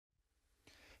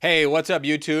Hey, what's up,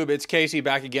 YouTube? It's Casey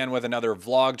back again with another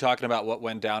vlog talking about what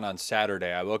went down on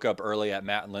Saturday. I woke up early at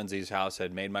Matt and Lindsay's house,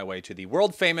 had made my way to the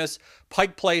world-famous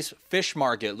Pike Place Fish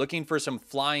Market looking for some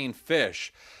flying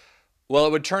fish. Well,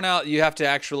 it would turn out you have to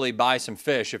actually buy some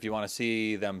fish if you want to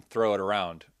see them throw it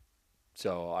around.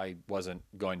 So I wasn't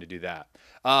going to do that.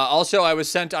 Also, I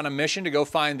was sent on a mission to go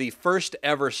find the first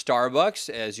ever Starbucks,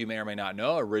 as you may or may not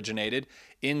know, originated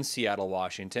in Seattle,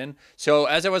 Washington. So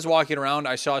as I was walking around,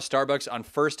 I saw a Starbucks on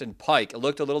First and Pike. It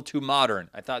looked a little too modern.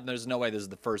 I thought there's no way this is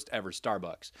the first ever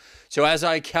Starbucks. So as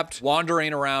I kept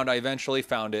wandering around, I eventually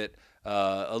found it.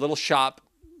 A little shop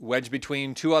wedged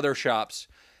between two other shops.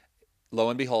 Lo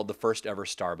and behold, the first ever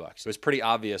Starbucks. It was pretty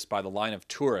obvious by the line of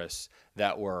tourists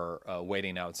that were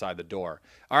waiting outside the door.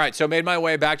 All right, so I made my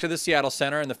way back to the Seattle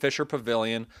Center and the Fisher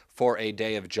Pavilion for a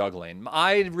day of juggling.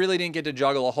 I really didn't get to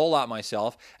juggle a whole lot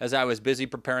myself as I was busy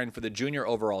preparing for the Junior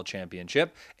Overall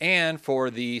Championship and for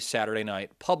the Saturday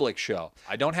night public show.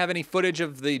 I don't have any footage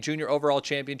of the Junior Overall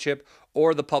Championship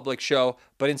or the public show,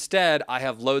 but instead I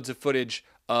have loads of footage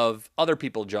of other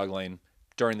people juggling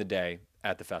during the day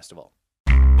at the festival.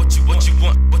 What you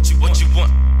want, what you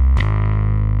want.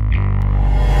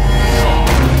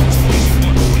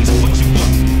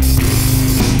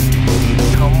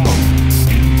 Come on.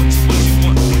 What you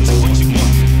want, what you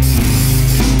want.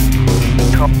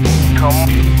 Come on.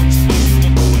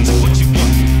 What you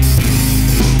want.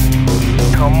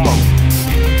 Come on.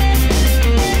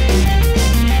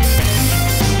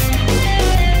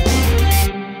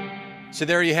 So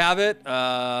there you have it.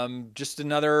 Just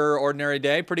another ordinary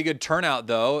day. Pretty good turnout,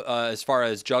 though, as far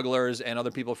as jugglers and other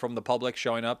people from the public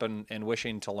showing up and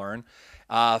wishing to learn.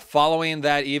 Following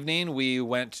that evening, we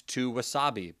went to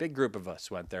Wasabi. Big group of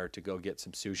us went there to go get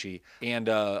some sushi, and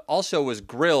also was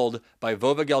grilled by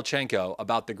Vova Gelchenko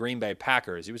about the Green Bay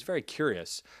Packers. He was very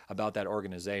curious about that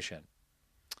organization.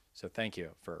 So thank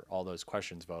you for all those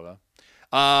questions, Vova.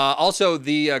 Also,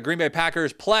 the Green Bay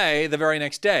Packers play the very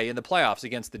next day in the playoffs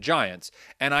against the Giants,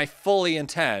 and I fully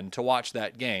intend to watch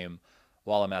that game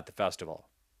while I'm at the festival.